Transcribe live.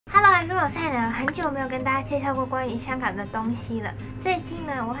那如果赛呢，很久没有跟大家介绍过关于香港的东西了。最近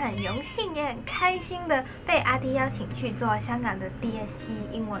呢，我很荣幸也很开心的被阿弟邀请去做香港的 DSE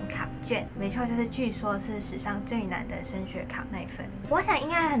英文考卷，没错，就是据说是史上最难的升学考那一份。我想应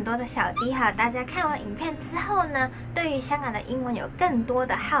该很多的小弟哈，大家看完影片之后呢，对于香港的英文有更多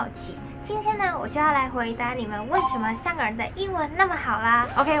的好奇。今天呢，我就要来回答你们为什么香港人的英文那么好啦。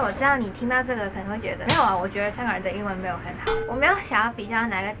OK， 我知道你听到这个可能会觉得没有啊，我觉得香港人的英文没有很好。我没有想要比较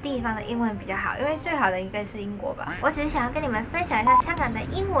哪个地方的英文比较好，因为最好的应该是英国吧。我只是想要跟你们分享一下香港的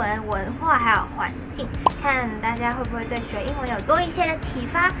英文文化还有环境，看大家会不会对学英文有多一些的启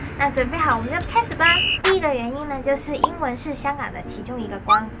发。那准备好，我们就开始吧。第一个原因呢，就是英文是香港的其中一个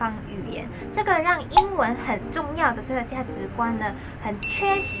官方语言，这个让英文很重要的这个价值观呢，很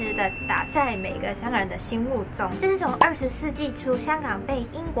确实的打在每个香港人的心目中。这是从20世纪初香港被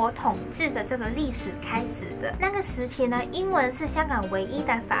英国统治的这个历史开始的。那个时期呢，英文是香港唯一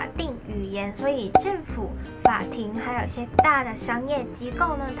的法定语言，所以政府、法庭还有一些大的商业机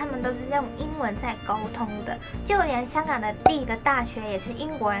构呢，他们都是用英文在沟通的。就连香港的第一个大学也是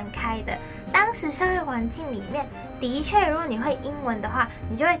英国人开的。当时社会环境里面，的确，如果你会英文的话，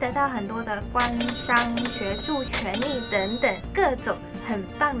你就会得到很多的官商、学术权利等等各种很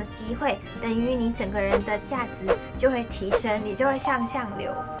棒的机会，等于你整个人的价值就会提升，你就会向上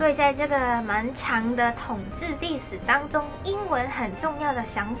流。所以在这个蛮长的统治历史当中，英文很重要的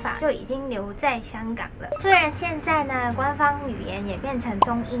想法就已经留在香港了。虽然现在呢，官方语言也变成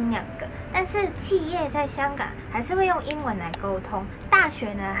中英两个，但是企业在香港还是会用英文来沟通，大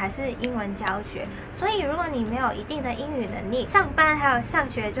学呢还是英文教学。所以如果你没有一定的英语能力，上班还有上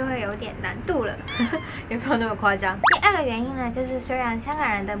学就会有点难度了，有没有那么夸张？第二个原因呢，就是虽然香港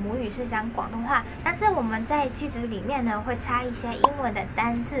人的母语是讲广东话，但是我们在句子里面呢会插一些英文的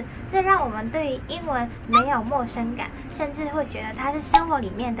单字，这让我们对于英文没有陌生感，甚至会觉得它是生活里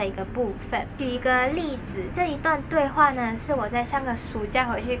面的一个部分。举一个例子，这一段对话呢是我在上个暑假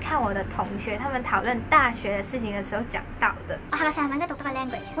回去看我的同学他们讨论大学的事情的时候講到的。我係咪成日揾得讀多個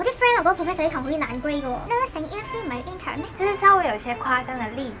language？ 我啲 friend 我嗰個 professor 啲堂好似難 grade 嘅喎。nursing intern 唔係 intern 咩？這是稍微有些誇張的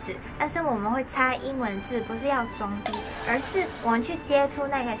例子，但是我們會插英文字，不是要裝逼，而是我們去接觸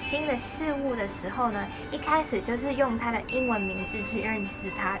那個新的事物的時候呢，一開始就是用它的英文名字去認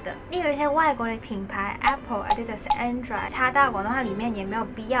識它的。例如一些外國的品牌 Apple、Heidlas、Android， 插到廣東話裡面也沒有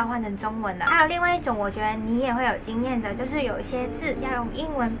必要換成中文了。還有另外一種，我覺得你也會有經驗的，就是有一些字要用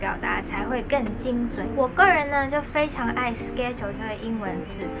英文表達才會更精準。我個人呢就非常愛 schedule 這個英文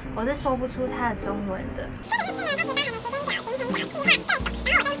字，我是說不出它的中文的。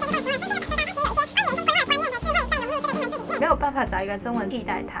没有辦法找一個中文替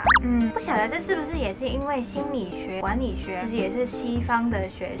代它。不曉得這是不是也是因為心理學、管理學其實也是西方的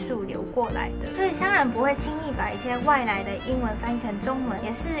學術流過來的，所以香港人不會輕易把一些外來的英文翻譯成中文，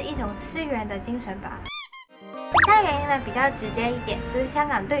也是一種思源的精神吧。第三個原因呢，比較直接一點，就是香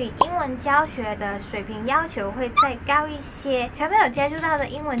港對於英文教學的水平要求會再高一些，小朋友接觸到的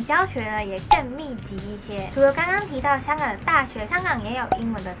英文教學呢也更密集一些。除了剛剛提到香港的大學，香港也有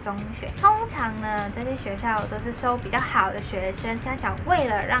英文的中學。通常呢，這些學校都是收比較好的學生，家長為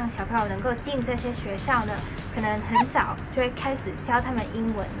了讓小朋友能夠進這些學校呢，可能很早就會開始教他們英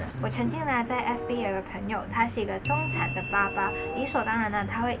文了。我曾經呢在 FB 有個朋友，他是一個中產的爸爸，理所當然呢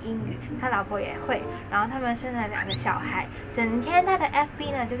他會英語，他老婆也會，然後他們生了2個小孩，整天他的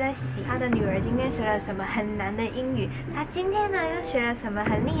FB 呢就在洗他的女兒今天學了什麼很難的英語，他今天呢又學了什麼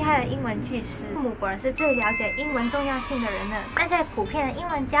很厲害的英文句式。父母果然是最了解英文重要性的人呢。那在普遍的英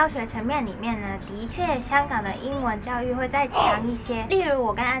文教學層面裡面呢，的確香港的英文教育會再強一些。例如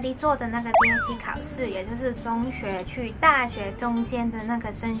我跟阿弟做的那個 DSE 考試，也就是中學去大學中間的那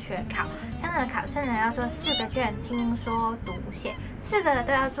個升學考，香港的考試呢要做4個卷，聽說讀寫，4個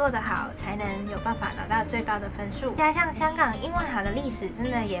都要做得好，才能有辦法拿到最高的分數。加上香港英文好的歷史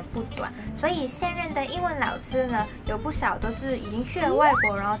真的也不短，所以現任的英文老師呢，有不少都是已經去了外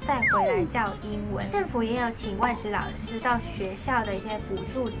國，然後再回來教英文。政府也有請外籍老師到學校的一些補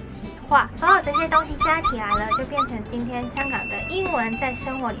助計劃，所有這些東西加起來了，就變成今天香港的英文在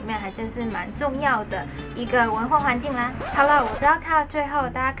生活裡面還真是蠻重要的一個文化環境啦。好了，我知道看到最後，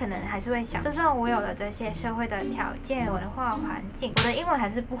大家可能還是會想，就算我有了這些社會的條件、文化環境，我的英文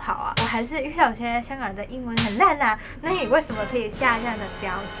還是不好啊，我還是遇到有些香港人的英文很爛啊，那你為什麼可以下這樣的標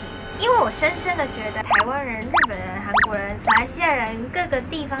題？因為我深深的覺得台灣人、日本人、韓國人、馬來西亞人各個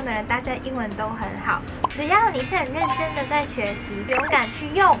地方的人，大家英文都很好，只要你是很認真的在學習，勇敢去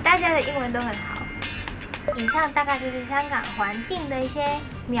用，大家的英文都很好。以上大概就是香港環境的一些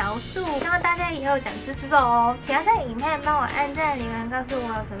描述，希望大家以後長知識哦。請要在影片幫我按讚、留言，告訴我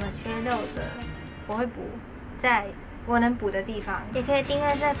有什麼缺漏的，我會補在我能补的地方。也可以订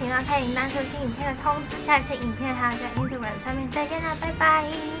阅这个频道，开铃铛收听影片的通知。下期影片还有在 Instagram 上面再见啦，拜拜。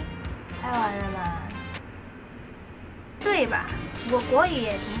拍完了吗？对吧？我国语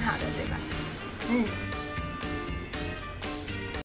也挺好的，对吧？